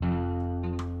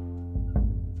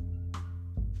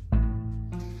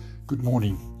Good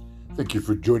morning. Thank you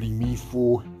for joining me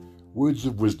for Words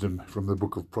of Wisdom from the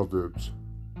book of Proverbs.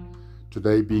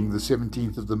 Today being the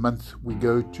 17th of the month, we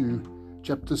go to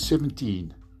chapter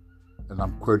 17, and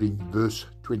I'm quoting verse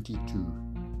 22.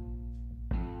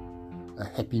 A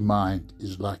happy mind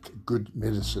is like good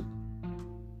medicine,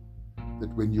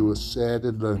 that when you are sad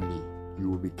and lonely, you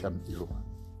will become ill.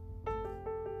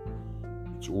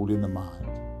 It's all in the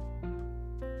mind.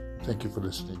 Thank you for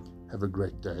listening. Have a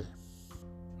great day.